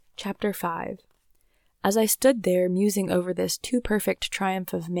Chapter 5. As I stood there musing over this too perfect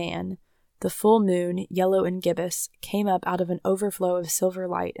triumph of man, the full moon, yellow and gibbous, came up out of an overflow of silver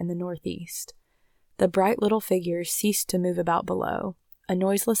light in the northeast. The bright little figures ceased to move about below. A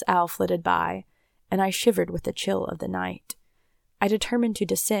noiseless owl flitted by, and I shivered with the chill of the night. I determined to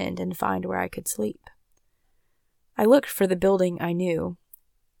descend and find where I could sleep. I looked for the building I knew.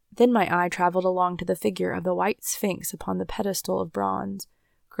 Then my eye traveled along to the figure of the white sphinx upon the pedestal of bronze,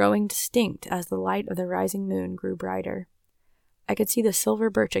 growing distinct as the light of the rising moon grew brighter. I could see the silver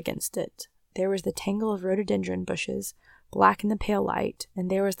birch against it. There was the tangle of rhododendron bushes, black in the pale light, and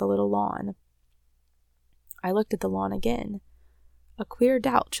there was the little lawn. I looked at the lawn again. A queer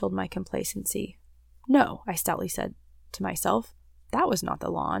doubt chilled my complacency. No, I stoutly said to myself, that was not the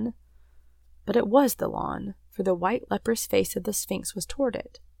lawn. But it was the lawn, for the white leprous face of the sphinx was toward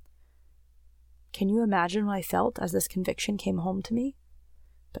it. Can you imagine what I felt as this conviction came home to me?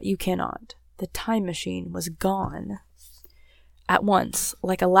 But you cannot. The time machine was gone. At once,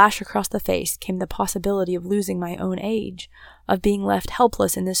 like a lash across the face, came the possibility of losing my own age, of being left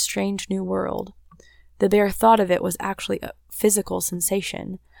helpless in this strange new world. The bare thought of it was actually a physical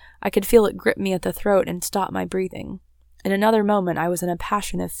sensation. I could feel it grip me at the throat and stop my breathing. In another moment I was in a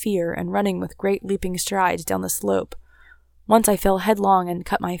passion of fear and running with great leaping strides down the slope. Once I fell headlong and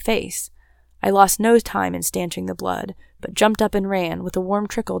cut my face. I lost no time in stanching the blood, but jumped up and ran, with a warm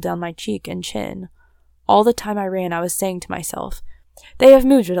trickle down my cheek and chin. All the time I ran I was saying to myself, "They have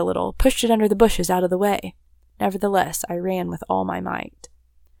moved it a little, pushed it under the bushes out of the way." Nevertheless, I ran with all my might.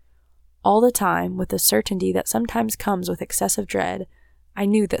 All the time, with the certainty that sometimes comes with excessive dread, I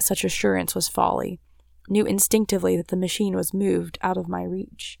knew that such assurance was folly, knew instinctively that the machine was moved out of my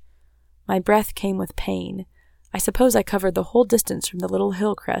reach. My breath came with pain. I suppose I covered the whole distance from the little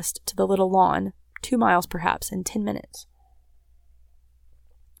hill crest to the little lawn, 2 miles perhaps, in 10 minutes.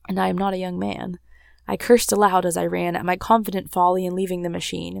 And I am not a young man. I cursed aloud as I ran at my confident folly in leaving the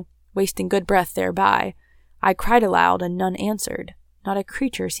machine, wasting good breath thereby. I cried aloud, and none answered. Not a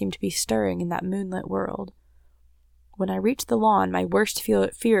creature seemed to be stirring in that moonlit world. When I reached the lawn, my worst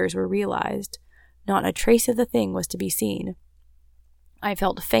fears were realized. Not a trace of the thing was to be seen. I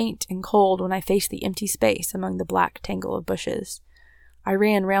felt faint and cold when I faced the empty space among the black tangle of bushes. I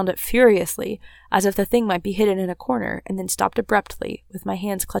ran round it furiously, as if the thing might be hidden in a corner, and then stopped abruptly, with my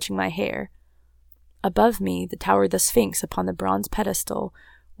hands clutching my hair. Above me towered the sphinx upon the bronze pedestal,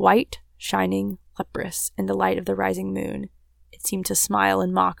 white, shining, leprous, in the light of the rising moon. It seemed to smile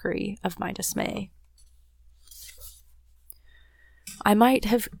in mockery of my dismay. I might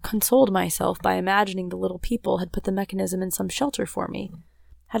have consoled myself by imagining the little people had put the mechanism in some shelter for me,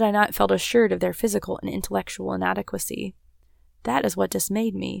 had I not felt assured of their physical and intellectual inadequacy. That is what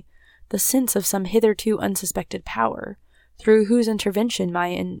dismayed me, the sense of some hitherto unsuspected power, through whose intervention my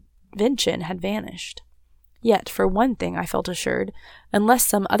invention had vanished. Yet, for one thing I felt assured, unless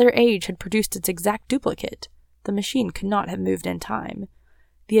some other age had produced its exact duplicate, the machine could not have moved in time.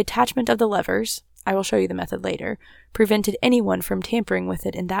 The attachment of the levers, I will show you the method later, prevented anyone from tampering with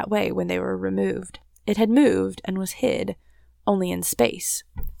it in that way when they were removed. It had moved and was hid, only in space.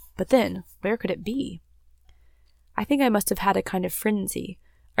 But then, where could it be? I think I must have had a kind of frenzy.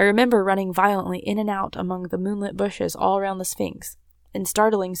 I remember running violently in and out among the moonlit bushes all around the Sphinx, and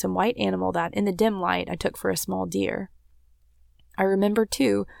startling some white animal that, in the dim light, I took for a small deer. I remember,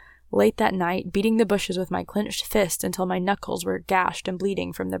 too, late that night, beating the bushes with my clenched fist until my knuckles were gashed and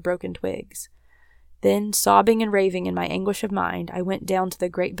bleeding from the broken twigs. Then, sobbing and raving in my anguish of mind, I went down to the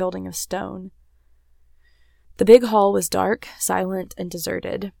great building of stone. The big hall was dark, silent, and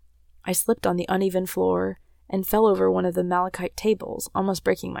deserted. I slipped on the uneven floor and fell over one of the malachite tables, almost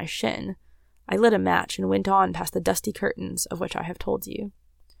breaking my shin. I lit a match and went on past the dusty curtains of which I have told you.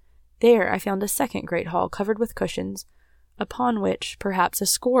 There I found a second great hall covered with cushions, upon which perhaps a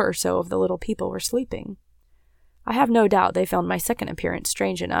score or so of the little people were sleeping. I have no doubt they found my second appearance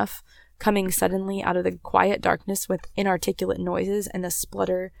strange enough, coming suddenly out of the quiet darkness with inarticulate noises and the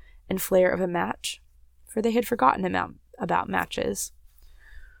splutter and flare of a match, for they had forgotten about matches.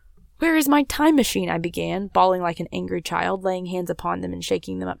 "Where is my time machine?" I began, bawling like an angry child, laying hands upon them and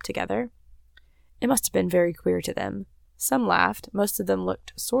shaking them up together. It must have been very queer to them. Some laughed, most of them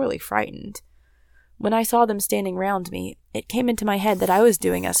looked sorely frightened. When I saw them standing round me, it came into my head that I was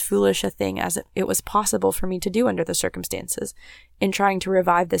doing as foolish a thing as it was possible for me to do under the circumstances, in trying to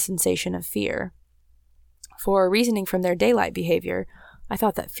revive the sensation of fear. For, reasoning from their daylight behavior, I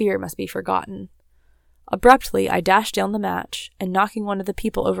thought that fear must be forgotten. Abruptly, I dashed down the match, and knocking one of the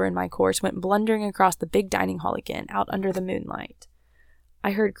people over in my course, went blundering across the big dining hall again, out under the moonlight.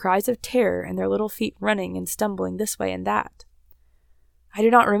 I heard cries of terror and their little feet running and stumbling this way and that. I do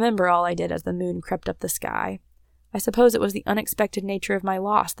not remember all I did as the moon crept up the sky. I suppose it was the unexpected nature of my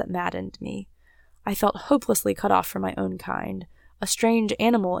loss that maddened me. I felt hopelessly cut off from my own kind, a strange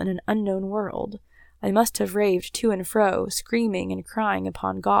animal in an unknown world. I must have raved to and fro, screaming and crying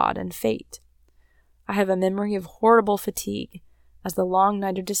upon God and fate. I have a memory of horrible fatigue, as the long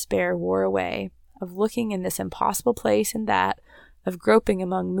night of despair wore away, of looking in this impossible place and that, of groping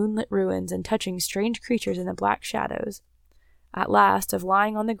among moonlit ruins and touching strange creatures in the black shadows. At last, of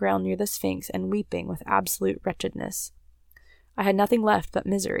lying on the ground near the Sphinx and weeping with absolute wretchedness. I had nothing left but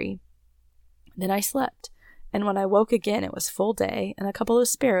misery. Then I slept, and when I woke again it was full day, and a couple of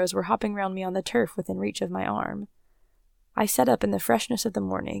sparrows were hopping round me on the turf within reach of my arm. I sat up in the freshness of the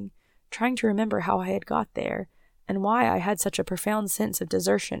morning, trying to remember how I had got there, and why I had such a profound sense of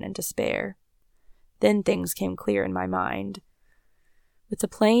desertion and despair. Then things came clear in my mind. With the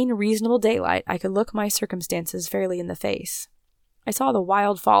plain, reasonable daylight, I could look my circumstances fairly in the face. I saw the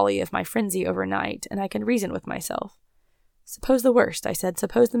wild folly of my frenzy overnight, and I can reason with myself. Suppose the worst, I said.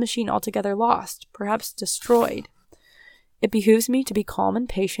 Suppose the machine altogether lost, perhaps destroyed. It behooves me to be calm and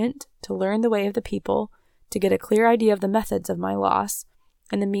patient, to learn the way of the people, to get a clear idea of the methods of my loss,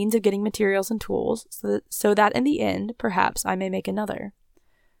 and the means of getting materials and tools, so that in the end, perhaps, I may make another.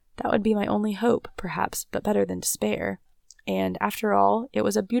 That would be my only hope, perhaps, but better than despair. And, after all, it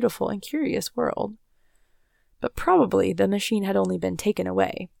was a beautiful and curious world. But probably the machine had only been taken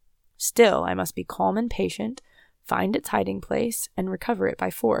away. Still, I must be calm and patient, find its hiding place, and recover it by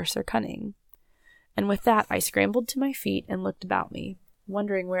force or cunning. And with that I scrambled to my feet and looked about me,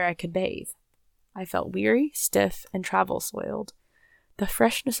 wondering where I could bathe. I felt weary, stiff, and travel-soiled. The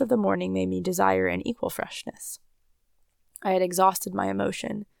freshness of the morning made me desire an equal freshness. I had exhausted my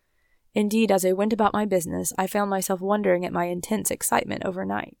emotion. Indeed, as I went about my business, I found myself wondering at my intense excitement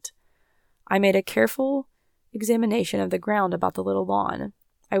overnight. I made a careful examination of the ground about the little lawn.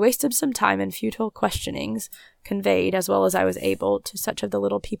 I wasted some time in futile questionings, conveyed, as well as I was able, to such of the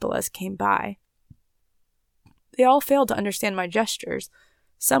little people as came by. They all failed to understand my gestures.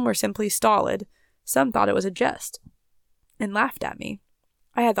 Some were simply stolid. Some thought it was a jest, and laughed at me.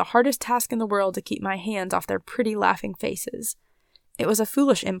 I had the hardest task in the world to keep my hands off their pretty laughing faces. It was a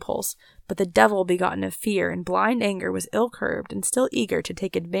foolish impulse, but the devil begotten of fear and blind anger was ill-curbed and still eager to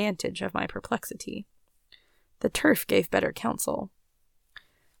take advantage of my perplexity. The turf gave better counsel.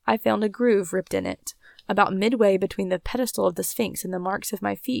 I found a groove ripped in it, about midway between the pedestal of the Sphinx and the marks of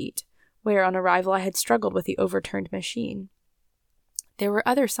my feet, where on arrival I had struggled with the overturned machine. There were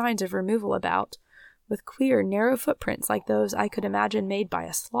other signs of removal about, with queer, narrow footprints like those I could imagine made by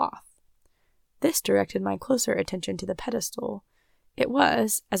a sloth. This directed my closer attention to the pedestal. It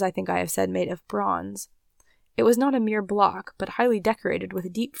was, as I think I have said, made of bronze. It was not a mere block, but highly decorated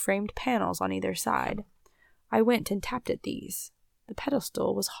with deep-framed panels on either side. I went and tapped at these. The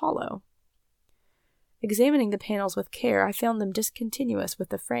pedestal was hollow. Examining the panels with care, I found them discontinuous with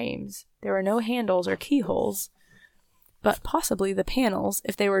the frames. There were no handles or keyholes, but possibly the panels,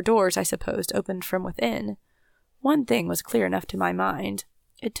 if they were doors, I supposed, opened from within. One thing was clear enough to my mind.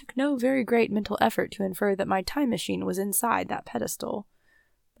 It took no very great mental effort to infer that my time machine was inside that pedestal,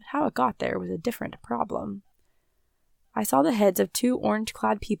 but how it got there was a different problem. I saw the heads of 2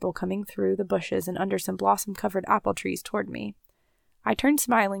 orange-clad people coming through the bushes and under some blossom-covered apple trees toward me. I turned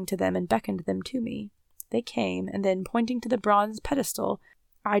smiling to them and beckoned them to me. They came, and then, pointing to the bronze pedestal,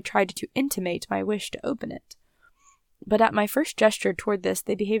 I tried to intimate my wish to open it. But at my first gesture toward this,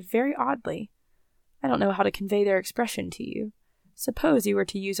 they behaved very oddly. I don't know how to convey their expression to you. Suppose you were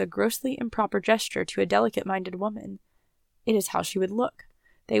to use a grossly improper gesture to a delicate-minded woman. It is how she would look.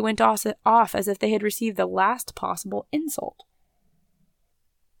 They went off as if they had received the last possible insult.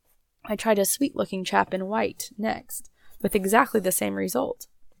 I tried a sweet-looking chap in white next, with exactly the same result.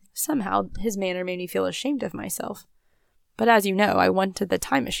 Somehow, his manner made me feel ashamed of myself. But as you know, I wanted the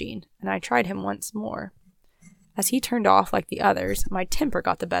time machine, and I tried him once more. As he turned off like the others, my temper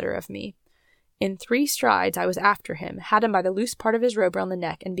got the better of me. In 3 strides I was after him, had him by the loose part of his robe round the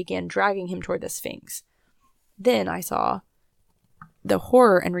neck, and began dragging him toward the Sphinx. Then I saw the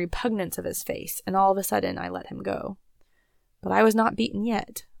horror and repugnance of his face, and all of a sudden I let him go. But I was not beaten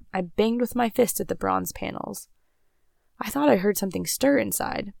yet. I banged with my fist at the bronze panels. I thought I heard something stir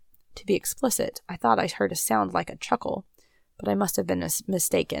inside. To be explicit, I thought I heard a sound like a chuckle, but I must have been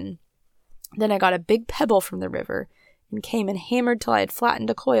mistaken. Then I got a big pebble from the river, and came and hammered till I had flattened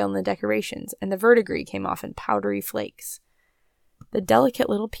a coil in the decorations, and the verdigris came off in powdery flakes. The delicate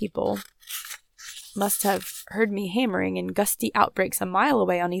little people must have heard me hammering in gusty outbreaks a mile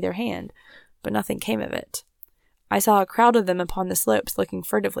away on either hand, but nothing came of it. I saw a crowd of them upon the slopes looking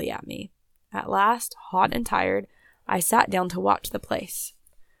furtively at me. At last, hot and tired, I sat down to watch the place.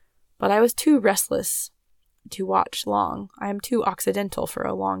 But I was too restless to watch long. I am too occidental for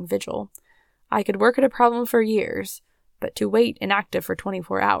a long vigil. I could work at a problem for years, but to wait inactive for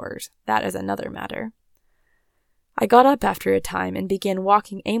 24 hours, that is another matter. I got up after a time and began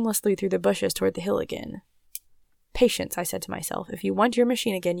walking aimlessly through the bushes toward the hill again. Patience, I said to myself. If you want your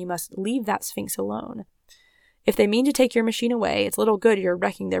machine again, you must leave that sphinx alone. If they mean to take your machine away, it's little good you're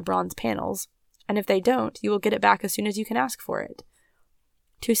wrecking their bronze panels. And if they don't, you will get it back as soon as you can ask for it.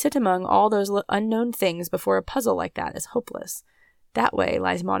 To sit among all those unknown things before a puzzle like that is hopeless. That way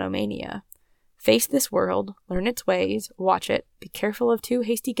lies monomania. Face this world, learn its ways, watch it, be careful of too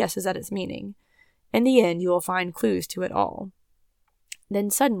hasty guesses at its meaning. In the end, you will find clues to it all. Then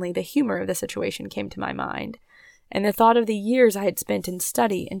suddenly the humor of the situation came to my mind, and the thought of the years I had spent in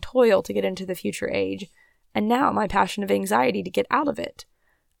study and toil to get into the future age, and now my passion of anxiety to get out of it.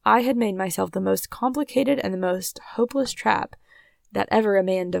 I had made myself the most complicated and the most hopeless trap that ever a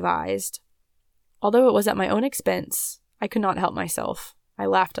man devised. Although it was at my own expense, I could not help myself. I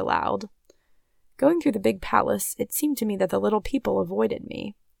laughed aloud. Going through the big palace, it seemed to me that the little people avoided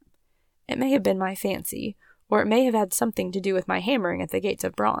me. It may have been my fancy, or it may have had something to do with my hammering at the gates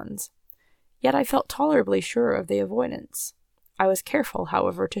of bronze. Yet I felt tolerably sure of the avoidance. I was careful,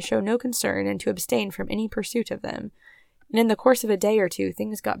 however, to show no concern and to abstain from any pursuit of them, and in the course of a day or two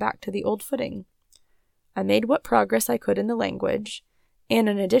things got back to the old footing. I made what progress I could in the language, and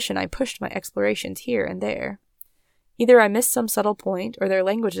in addition I pushed my explorations here and there. Either I missed some subtle point, or their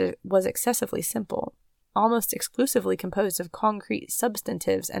language was excessively simple, almost exclusively composed of concrete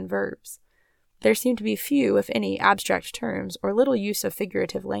substantives and verbs. There seemed to be few, if any, abstract terms, or little use of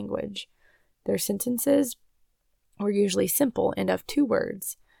figurative language. Their sentences were usually simple and of 2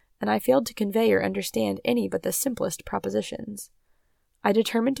 words, and I failed to convey or understand any but the simplest propositions. I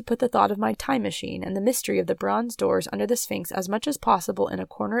determined to put the thought of my time machine and the mystery of the bronze doors under the Sphinx as much as possible in a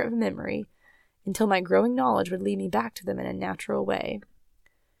corner of memory, until my growing knowledge would lead me back to them in a natural way.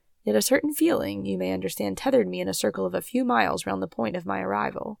 Yet a certain feeling, you may understand, tethered me in a circle of a few miles round the point of my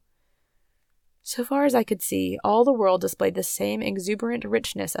arrival. So far as I could see, all the world displayed the same exuberant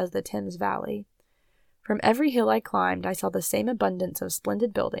richness as the Thames Valley. From every hill I climbed, I saw the same abundance of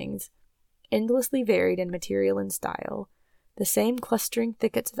splendid buildings, endlessly varied in material and style, the same clustering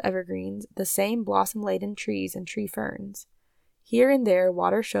thickets of evergreens, the same blossom-laden trees and tree ferns. Here and there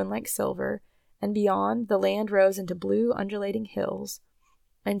water shone like silver, and beyond, the land rose into blue, undulating hills,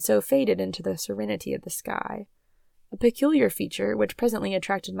 and so faded into the serenity of the sky. A peculiar feature, which presently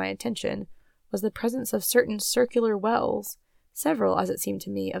attracted my attention, was the presence of certain circular wells, several, as it seemed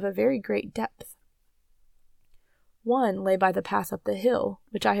to me, of a very great depth. One lay by the path up the hill,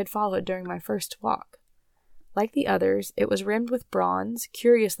 which I had followed during my first walk. Like the others, it was rimmed with bronze,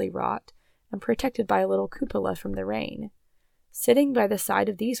 curiously wrought, and protected by a little cupola from the rain. Sitting by the side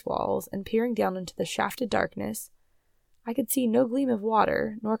of these walls, and peering down into the shafted darkness, I could see no gleam of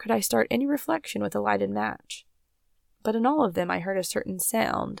water, nor could I start any reflection with a lighted match. But in all of them I heard a certain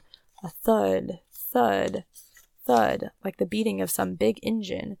sound, a thud, thud, thud, like the beating of some big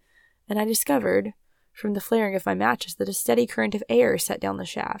engine, and I discovered, from the flaring of my matches, that a steady current of air set down the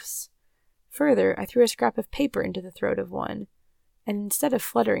shafts. Further, I threw a scrap of paper into the throat of one, and instead of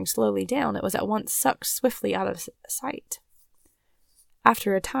fluttering slowly down, it was at once sucked swiftly out of sight.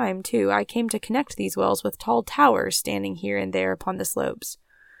 After a time, too, I came to connect these wells with tall towers standing here and there upon the slopes,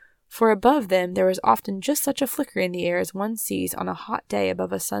 for above them there was often just such a flicker in the air as one sees on a hot day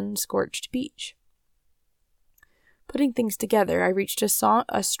above a sun-scorched beach. Putting things together, I reached a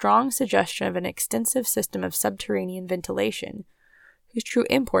strong suggestion of an extensive system of subterranean ventilation, whose true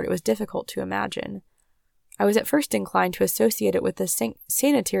import it was difficult to imagine. I was at first inclined to associate it with the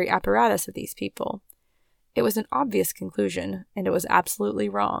sanitary apparatus of these people. It was an obvious conclusion, and it was absolutely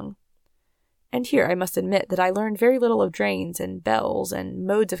wrong. And here I must admit that I learned very little of drains and bells and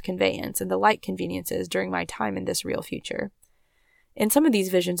modes of conveyance and the like conveniences during my time in this real future. In some of these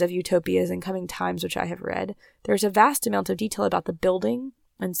visions of utopias and coming times which I have read, there is a vast amount of detail about the building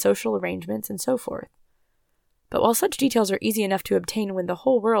and social arrangements and so forth. But while such details are easy enough to obtain when the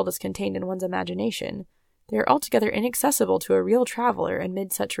whole world is contained in one's imagination, they are altogether inaccessible to a real traveler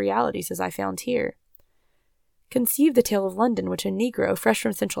amid such realities as I found here. Conceive the tale of London which a Negro fresh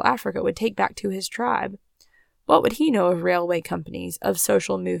from Central Africa would take back to his tribe. What would he know of railway companies, of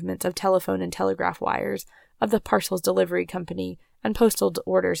social movements, of telephone and telegraph wires, of the parcels delivery company, and postal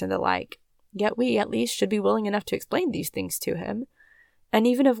orders and the like? Yet we, at least, should be willing enough to explain these things to him. And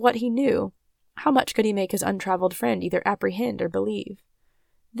even of what he knew, how much could he make his untravelled friend either apprehend or believe?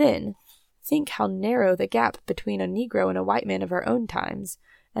 Then, think how narrow the gap between a Negro and a white man of our own times,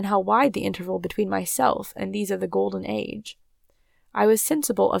 and how wide the interval between myself and these of the golden age. I was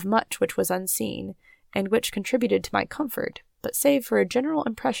sensible of much which was unseen, and which contributed to my comfort, but save for a general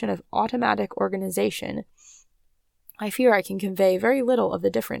impression of automatic organization, I fear I can convey very little of the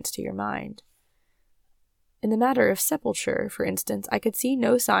difference to your mind. In the matter of sepulture, for instance, I could see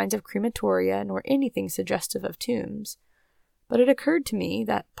no signs of crematoria nor anything suggestive of tombs, but it occurred to me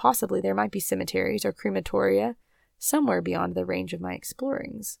that possibly there might be cemeteries or crematoria somewhere beyond the range of my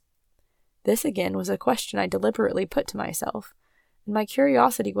explorings. This again was a question I deliberately put to myself, and my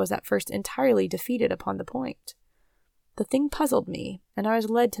curiosity was at first entirely defeated upon the point. The thing puzzled me, and I was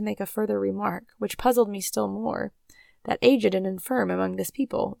led to make a further remark, which puzzled me still more, that aged and infirm among this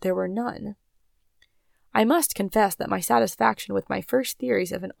people there were none. I must confess that my satisfaction with my first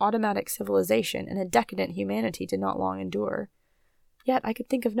theories of an automatic civilization and a decadent humanity did not long endure. Yet I could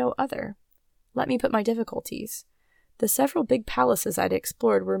think of no other. Let me put my difficulties. The several big palaces I'd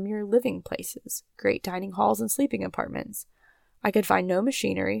explored were mere living places, great dining halls and sleeping apartments. I could find no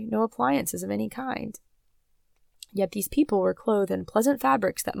machinery, no appliances of any kind. Yet these people were clothed in pleasant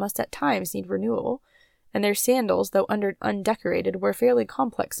fabrics that must at times need renewal, and their sandals, though undecorated, were fairly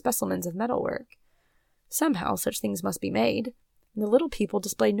complex specimens of metalwork. Somehow such things must be made, and the little people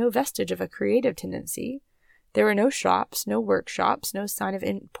displayed no vestige of a creative tendency. There were no shops, no workshops, no sign of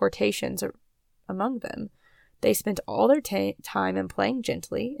importations among them. They spent all their time in playing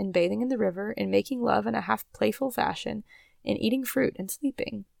gently, in bathing in the river, in making love in a half-playful fashion, in eating fruit and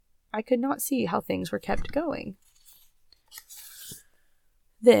sleeping. I could not see how things were kept going.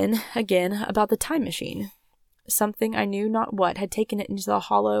 Then, again, about the time machine. Something I knew not what had taken it into the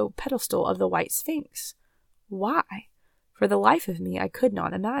hollow pedestal of the White Sphinx. Why? For the life of me, I could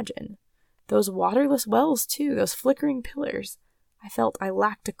not imagine. Those waterless wells, too, those flickering pillars. I felt I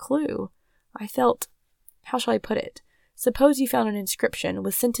lacked a clue. I felt... How shall I put it? Suppose you found an inscription,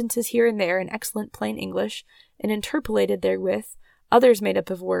 with sentences here and there in excellent plain English, and interpolated therewith others made up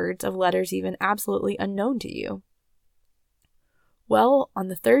of words, of letters even absolutely unknown to you. Well, on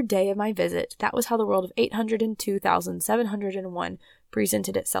the third day of my visit, that was how the world of 802,701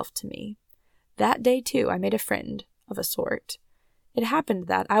 presented itself to me. That day, too, I made a friend, of a sort. It happened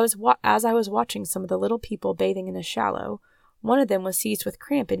that, as I was watching some of the little people bathing in a shallow, one of them was seized with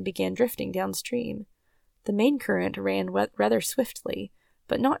cramp and began drifting downstream. The main current ran rather swiftly,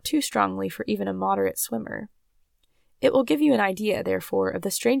 but not too strongly for even a moderate swimmer. It will give you an idea, therefore, of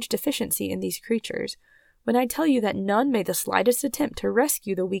the strange deficiency in these creatures, when I tell you that none made the slightest attempt to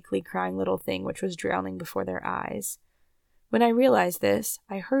rescue the weakly crying little thing which was drowning before their eyes. When I realized this,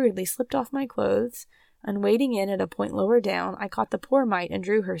 I hurriedly slipped off my clothes, and wading in at a point lower down, I caught the poor mite and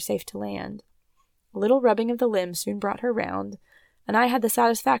drew her safe to land. A little rubbing of the limbs soon brought her round, and I had the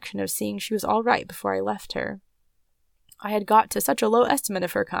satisfaction of seeing she was all right before I left her. I had got to such a low estimate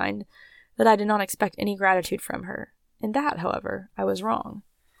of her kind that I did not expect any gratitude from her. In that, however, I was wrong.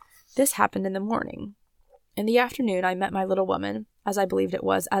 This happened in the morning. In the afternoon I met my little woman, as I believed it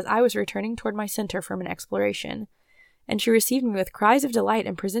was, as I was returning toward my center from an exploration, and she received me with cries of delight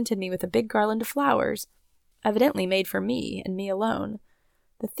and presented me with a big garland of flowers, evidently made for me, and me alone.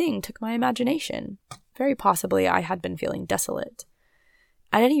 The thing took my imagination. Very possibly I had been feeling desolate.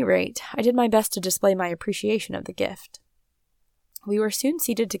 At any rate, I did my best to display my appreciation of the gift. We were soon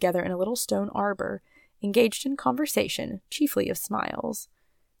seated together in a little stone arbor, engaged in conversation, chiefly of smiles.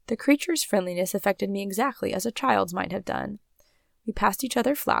 The creature's friendliness affected me exactly as a child's might have done. We passed each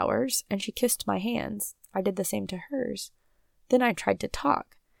other flowers, and she kissed my hands. I did the same to hers. Then I tried to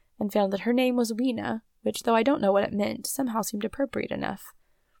talk, and found that her name was Weena, which, though I don't know what it meant, somehow seemed appropriate enough.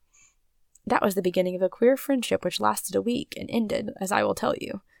 That was the beginning of a queer friendship which lasted a week, and ended, as I will tell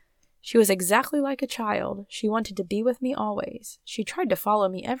you. She was exactly like a child. She wanted to be with me always. She tried to follow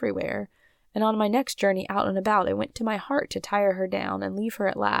me everywhere, and on my next journey out and about it went to my heart to tire her down and leave her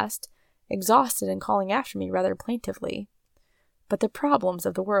at last, exhausted and calling after me rather plaintively. But the problems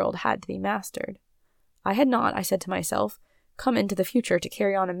of the world had to be mastered. I had not, I said to myself, come into the future to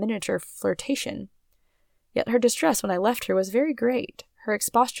carry on a miniature flirtation. Yet her distress when I left her was very great. Her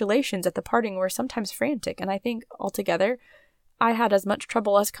expostulations at the parting were sometimes frantic, and I think, altogether, I had as much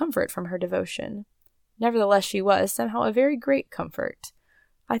trouble as comfort from her devotion. Nevertheless, she was, somehow, a very great comfort.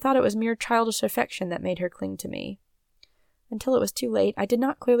 I thought it was mere childish affection that made her cling to me. Until it was too late, I did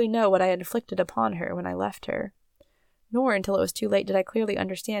not clearly know what I had inflicted upon her when I left her. Nor until it was too late did I clearly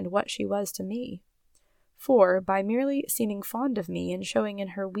understand what she was to me. For, by merely seeming fond of me and showing in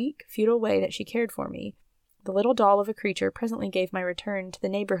her weak, futile way that she cared for me, the little doll of a creature presently gave my return to the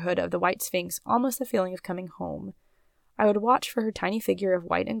neighborhood of the White Sphinx almost a feeling of coming home. I would watch for her tiny figure of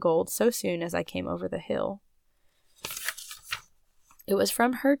white and gold so soon as I came over the hill. It was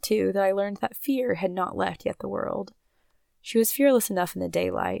from her, too, that I learned that fear had not left yet the world. She was fearless enough in the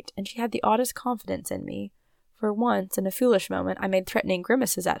daylight, and she had the oddest confidence in me. For once, in a foolish moment, I made threatening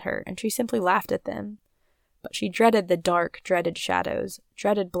grimaces at her, and she simply laughed at them. But she dreaded the dark, dreaded shadows,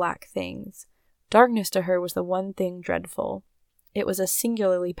 dreaded black things. Darkness to her was the one thing dreadful. It was a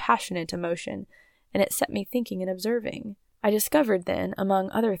singularly passionate emotion, and it set me thinking and observing. I discovered then, among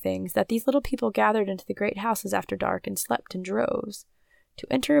other things, that these little people gathered into the great houses after dark and slept in droves. To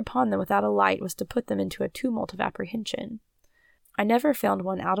enter upon them without a light was to put them into a tumult of apprehension. I never found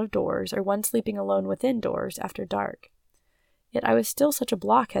one out of doors, or one sleeping alone within doors, after dark. Yet I was still such a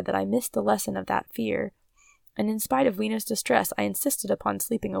blockhead that I missed the lesson of that fear, and in spite of Weena's distress, I insisted upon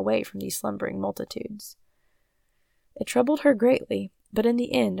sleeping away from these slumbering multitudes. It troubled her greatly, but in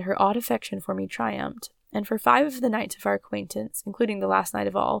the end her odd affection for me triumphed, and for 5 of the nights of our acquaintance, including the last night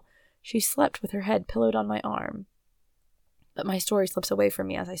of all, she slept with her head pillowed on my arm. But my story slips away from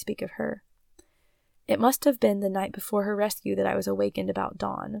me as I speak of her. It must have been the night before her rescue that I was awakened about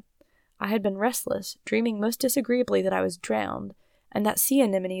dawn. I had been restless, dreaming most disagreeably that I was drowned, and that sea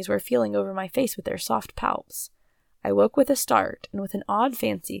anemones were feeling over my face with their soft palps. I woke with a start, and with an odd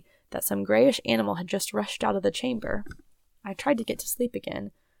fancy that some grayish animal had just rushed out of the chamber. I tried to get to sleep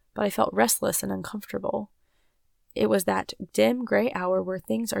again, but I felt restless and uncomfortable. It was that dim gray hour where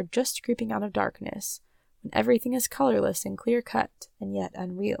things are just creeping out of darkness, when everything is colorless and clear-cut, and yet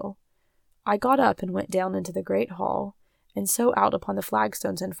unreal. I got up and went down into the great hall, and so out upon the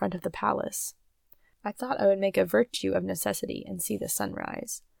flagstones in front of the palace. I thought I would make a virtue of necessity and see the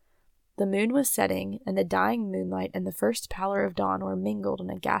sunrise. The moon was setting, and the dying moonlight and the first pallor of dawn were mingled in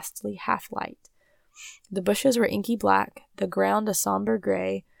a ghastly half-light. The bushes were inky black, the ground a somber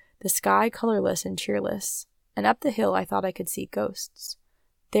gray, the sky colorless and cheerless, and up the hill I thought I could see ghosts.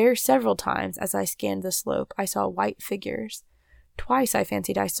 There several times, as I scanned the slope, I saw white figures. Twice I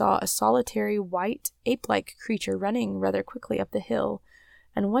fancied I saw a solitary, white, ape-like creature running rather quickly up the hill,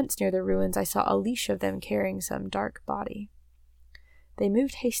 and once near the ruins I saw a leash of them carrying some dark body. They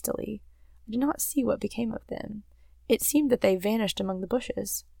moved hastily. I did not see what became of them. It seemed that they vanished among the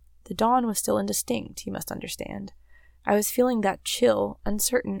bushes. The dawn was still indistinct, you must understand. I was feeling that chill,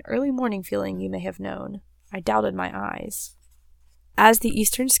 uncertain, early morning feeling you may have known. I doubted my eyes. As the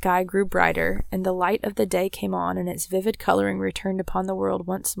eastern sky grew brighter, and the light of the day came on and its vivid coloring returned upon the world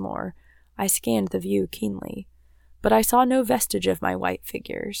once more, I scanned the view keenly. But I saw no vestige of my white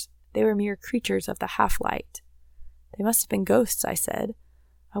figures. They were mere creatures of the half-light. They must have been ghosts, I said.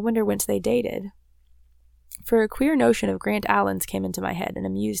 I wonder whence they dated. For a queer notion of Grant Allen's came into my head and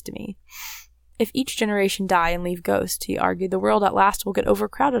amused me. If each generation die and leave ghosts, he argued, the world at last will get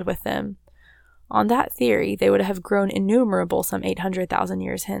overcrowded with them. On that theory, they would have grown innumerable some 800,000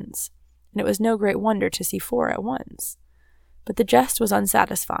 years hence, and it was no great wonder to see 4 at once. But the jest was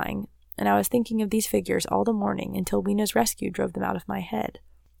unsatisfying, and I was thinking of these figures all the morning until Weena's rescue drove them out of my head.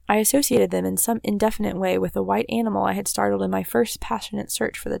 I associated them in some indefinite way with the white animal I had startled in my first passionate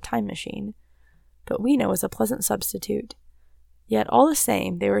search for the time machine. But Weena was a pleasant substitute. Yet all the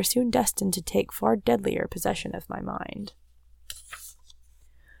same, they were soon destined to take far deadlier possession of my mind.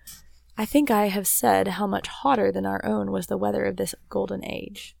 I think I have said how much hotter than our own was the weather of this golden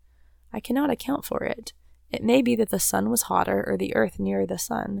age. I cannot account for it. It may be that the sun was hotter, or the earth nearer the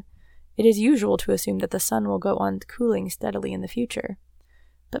sun. It is usual to assume that the sun will go on cooling steadily in the future.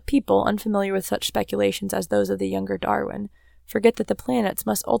 But people, unfamiliar with such speculations as those of the younger Darwin, forget that the planets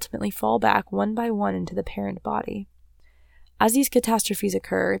must ultimately fall back one by one into the parent body. As these catastrophes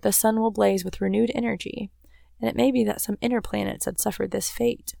occur, the sun will blaze with renewed energy, and it may be that some inner planets had suffered this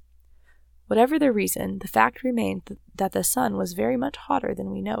fate. Whatever the reason, the fact remained that the sun was very much hotter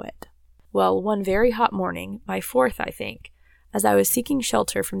than we know it. Well, one very hot morning, my 4th, I think, as I was seeking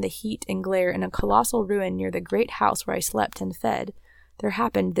shelter from the heat and glare in a colossal ruin near the great house where I slept and fed, there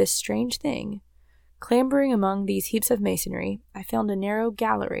happened this strange thing. Clambering among these heaps of masonry, I found a narrow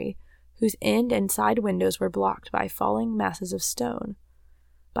gallery, whose end and side windows were blocked by falling masses of stone.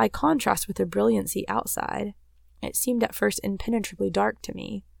 By contrast with the brilliancy outside, it seemed at first impenetrably dark to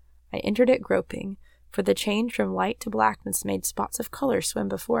me. I entered it groping, for the change from light to blackness made spots of color swim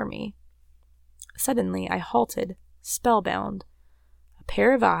before me. Suddenly I halted, spellbound. A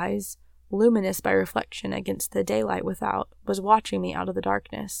pair of eyes, luminous by reflection against the daylight without, was watching me out of the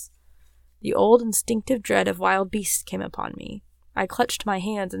darkness. The old instinctive dread of wild beasts came upon me. I clutched my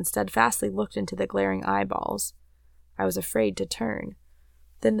hands and steadfastly looked into the glaring eyeballs. I was afraid to turn.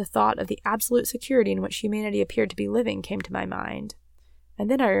 Then the thought of the absolute security in which humanity appeared to be living came to my mind. And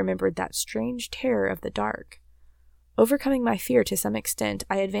then I remembered that strange terror of the dark. Overcoming my fear to some extent,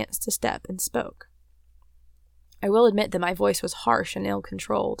 I advanced a step and spoke. I will admit that my voice was harsh and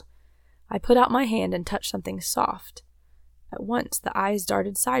ill-controlled. I put out my hand and touched something soft. At once, the eyes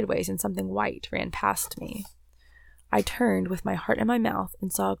darted sideways and something white ran past me. I turned with my heart in my mouth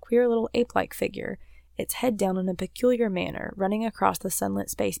and saw a queer little ape-like figure, its head down in a peculiar manner, running across the sunlit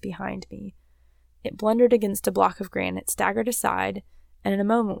space behind me. It blundered against a block of granite, staggered aside, and in a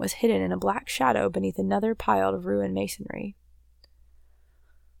moment was hidden in a black shadow beneath another pile of ruined masonry.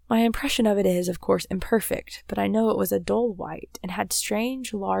 My impression of it is, of course, imperfect, but I know it was a dull white and had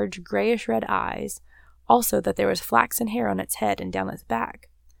strange, large, grayish-red eyes, also that there was flaxen hair on its head and down its back.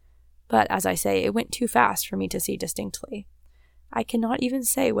 But, as I say, it went too fast for me to see distinctly. I cannot even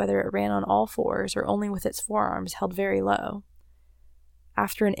say whether it ran on all fours or only with its forearms held very low.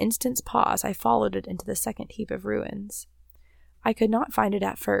 After an instant's pause, I followed it into the second heap of ruins. I could not find it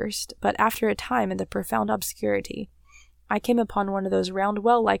at first, but after a time in the profound obscurity, I came upon one of those round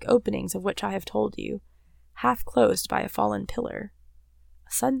well-like openings of which I have told you, half closed by a fallen pillar.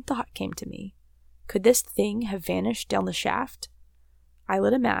 A sudden thought came to me. Could this thing have vanished down the shaft? I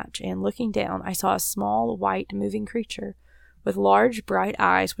lit a match, and looking down, I saw a small, white, moving creature, with large, bright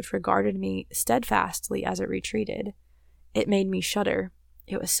eyes which regarded me steadfastly as it retreated. It made me shudder.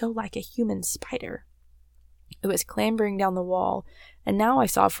 It was so like a human spider. It was clambering down the wall, and now I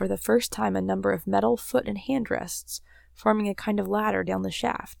saw for the first time a number of metal foot and hand rests, forming a kind of ladder down the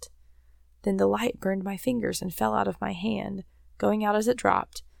shaft. Then the light burned my fingers and fell out of my hand, going out as it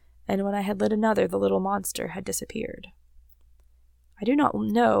dropped, and when I had lit another, the little monster had disappeared. I do not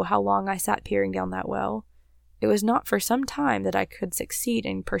know how long I sat peering down that well. It was not for some time that I could succeed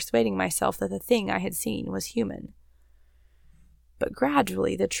in persuading myself that the thing I had seen was human. But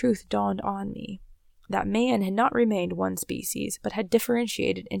gradually the truth dawned on me, that man had not remained one species, but had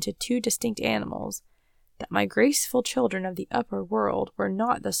differentiated into two distinct animals, that my graceful children of the upper world were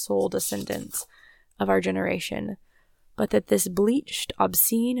not the sole descendants of our generation, but that this bleached,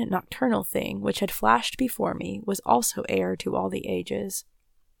 obscene, nocturnal thing which had flashed before me was also heir to all the ages.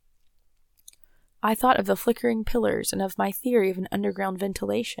 I thought of the flickering pillars and of my theory of an underground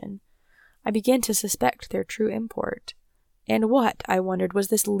ventilation. I began to suspect their true import. And what, I wondered, was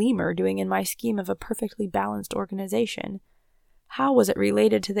this lemur doing in my scheme of a perfectly balanced organization? How was it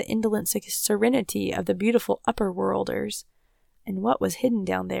related to the indolent serenity of the beautiful upper-worlders? And what was hidden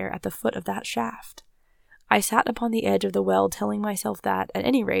down there at the foot of that shaft? I sat upon the edge of the well telling myself that, at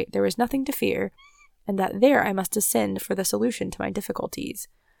any rate, there was nothing to fear, and that there I must descend for the solution to my difficulties.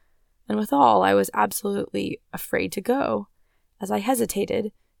 And withal, I was absolutely afraid to go. As I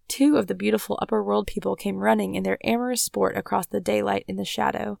hesitated, two of the beautiful upper-world people came running in their amorous sport across the daylight in the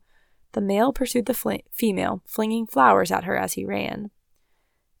shadow. The male pursued the female, flinging flowers at her as he ran.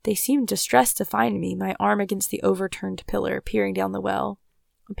 They seemed distressed to find me, my arm against the overturned pillar, peering down the well.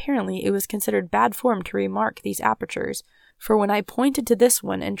 Apparently, it was considered bad form to remark these apertures, for when I pointed to this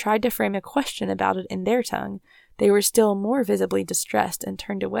one and tried to frame a question about it in their tongue, they were still more visibly distressed and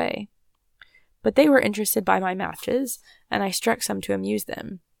turned away. But they were interested by my matches, and I struck some to amuse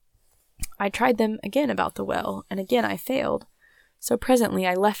them. I tried them again about the well, and again I failed. So presently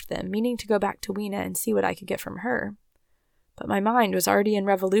I left them, meaning to go back to Weena and see what I could get from her. But my mind was already in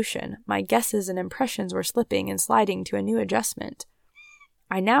revolution. My guesses and impressions were slipping and sliding to a new adjustment.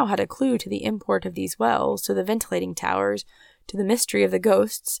 I now had a clue to the import of these wells, to the ventilating towers, to the mystery of the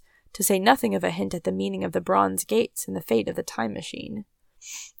ghosts, to say nothing of a hint at the meaning of the bronze gates and the fate of the time machine.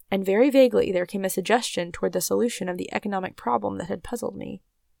 And very vaguely there came a suggestion toward the solution of the economic problem that had puzzled me.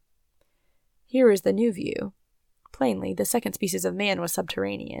 Here is the new view. Plainly, the second species of man was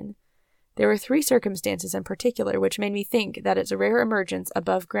subterranean. There were three circumstances in particular which made me think that its rare emergence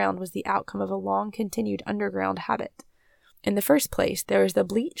above ground was the outcome of a long-continued underground habit. In the first place, there was the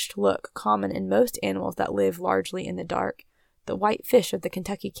bleached look common in most animals that live largely in the dark, the white fish of the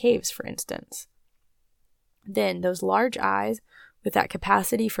Kentucky caves, for instance. Then, those large eyes, with that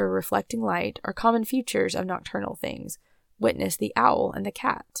capacity for reflecting light, are common features of nocturnal things, witness the owl and the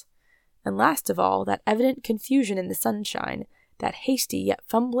cat. And last of all, that evident confusion in the sunshine, that hasty yet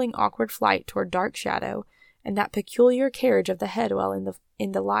fumbling awkward flight toward dark shadow, and that peculiar carriage of the head while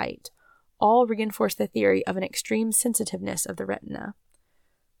in the light, all reinforce the theory of an extreme sensitiveness of the retina.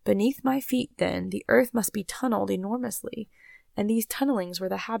 Beneath my feet, then, the earth must be tunneled enormously, and these tunnelings were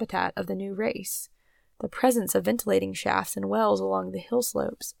the habitat of the new race. The presence of ventilating shafts and wells along the hill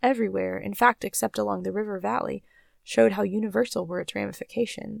slopes, everywhere, in fact except along the river valley, showed how universal were its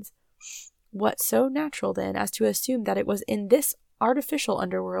ramifications. What so natural, then, as to assume that it was in this artificial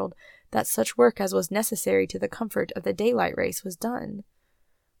underworld that such work as was necessary to the comfort of the daylight race was done?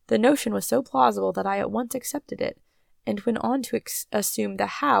 The notion was so plausible that I at once accepted it, and went on to assume the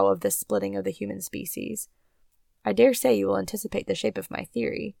how of this splitting of the human species. I dare say you will anticipate the shape of my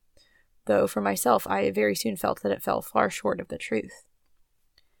theory, though for myself I very soon felt that it fell far short of the truth.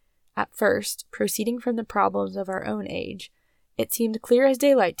 At first, proceeding from the problems of our own age, it seemed clear as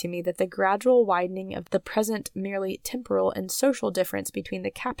daylight to me that the gradual widening of the present merely temporal and social difference between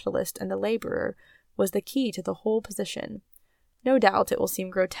the capitalist and the laborer was the key to the whole position. No doubt it will seem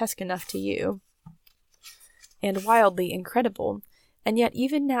grotesque enough to you, and wildly incredible, and yet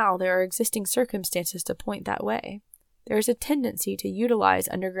even now there are existing circumstances to point that way. There is a tendency to utilize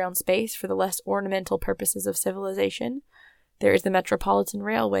underground space for the less ornamental purposes of civilization. There is the Metropolitan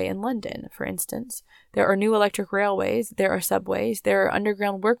Railway in London, for instance. There are new electric railways, there are subways, there are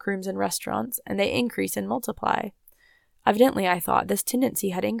underground workrooms and restaurants, and they increase and multiply. Evidently, I thought, this tendency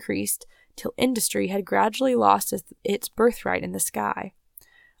had increased till industry had gradually lost its birthright in the sky.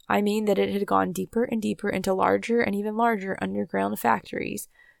 I mean that it had gone deeper and deeper into larger and even larger underground factories,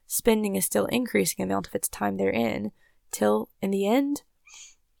 spending a still increasing amount of its time therein, till, in the end,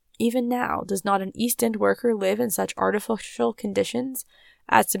 even now, does not an East End worker live in such artificial conditions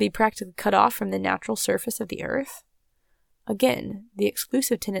as to be practically cut off from the natural surface of the earth? Again, the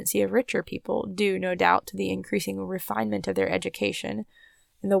exclusive tendency of richer people, due, no doubt, to the increasing refinement of their education,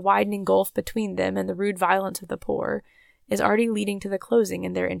 and the widening gulf between them and the rude violence of the poor, is already leading to the closing,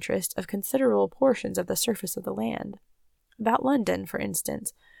 in their interest, of considerable portions of the surface of the land. About London, for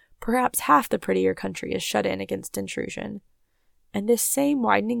instance, perhaps half the prettier country is shut in against intrusion. And this same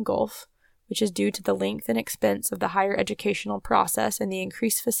widening gulf, which is due to the length and expense of the higher educational process and the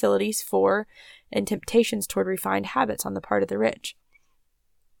increased facilities for and temptations toward refined habits on the part of the rich,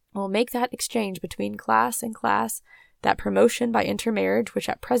 will make that exchange between class and class, that promotion by intermarriage which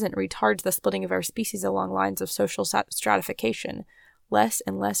at present retards the splitting of our species along lines of social stratification, less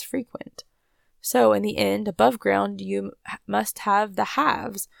and less frequent. So, in the end, above ground you must have the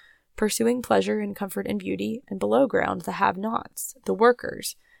haves, pursuing pleasure and comfort and beauty, and below ground the have-nots, the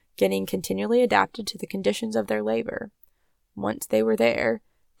workers, getting continually adapted to the conditions of their labor. Once they were there,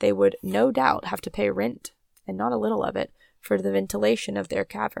 they would no doubt have to pay rent, and not a little of it, for the ventilation of their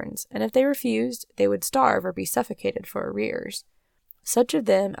caverns, and if they refused, they would starve or be suffocated for arrears. Such of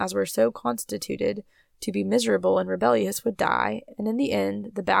them as were so constituted to be miserable and rebellious would die, and in the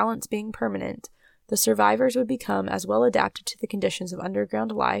end, the balance being permanent, the survivors would become as well adapted to the conditions of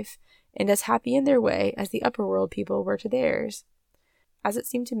underground life, and as happy in their way as the upper world people were to theirs. As it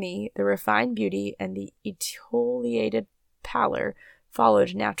seemed to me, the refined beauty and the etiolated pallor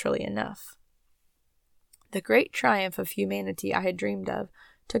followed naturally enough. The great triumph of humanity I had dreamed of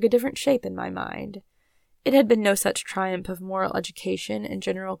took a different shape in my mind. It had been no such triumph of moral education and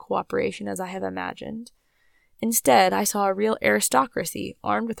general cooperation as I have imagined. Instead, I saw a real aristocracy,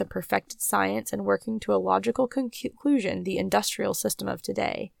 armed with a perfected science and working to a logical conclusion the industrial system of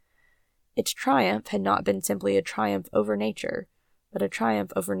today. Its triumph had not been simply a triumph over nature, but a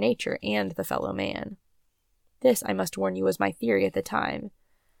triumph over nature and the fellow man. This, I must warn you, was my theory at the time.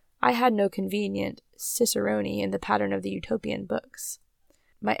 I had no convenient cicerone in the pattern of the utopian books.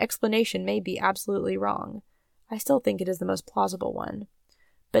 My explanation may be absolutely wrong. I still think it is the most plausible one.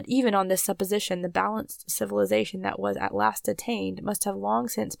 But even on this supposition, the balanced civilization that was at last attained must have long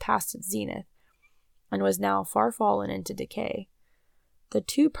since passed its zenith, and was now far fallen into decay. The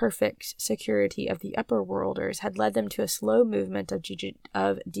too perfect security of the upper worlders had led them to a slow movement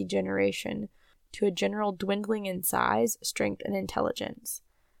of degeneration, to a general dwindling in size, strength, and intelligence.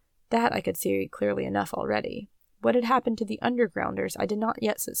 That I could see clearly enough already. What had happened to the undergrounders I did not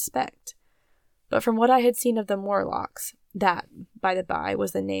yet suspect. But from what I had seen of the Morlocks, that, by the by,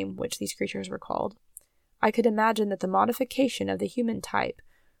 was the name which these creatures were called, I could imagine that the modification of the human type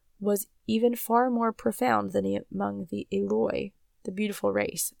was even far more profound than among the Eloi, the beautiful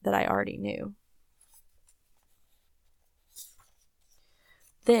race that I already knew.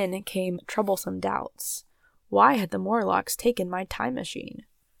 Then came troublesome doubts. Why had the Morlocks taken my time machine?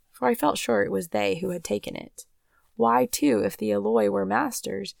 For I felt sure it was they who had taken it. Why, too, if the Eloi were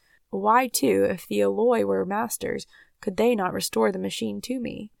masters, could they not restore the machine to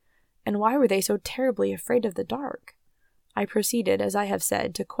me? And why were they so terribly afraid of the dark? I proceeded, as I have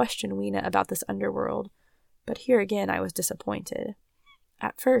said, to question Weena about this underworld, but here again I was disappointed.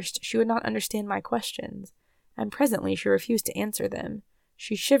 At first she would not understand my questions, and presently she refused to answer them.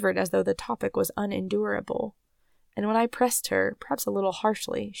 She shivered as though the topic was unendurable, and when I pressed her, perhaps a little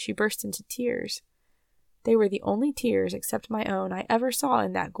harshly, she burst into tears. They were the only tears, except my own, I ever saw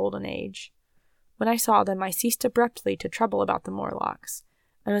in that golden age. When I saw them, I ceased abruptly to trouble about the Morlocks,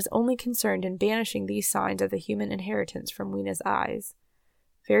 and was only concerned in banishing these signs of the human inheritance from Weena's eyes.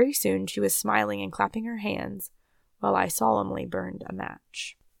 Very soon she was smiling and clapping her hands, while I solemnly burned a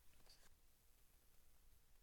match.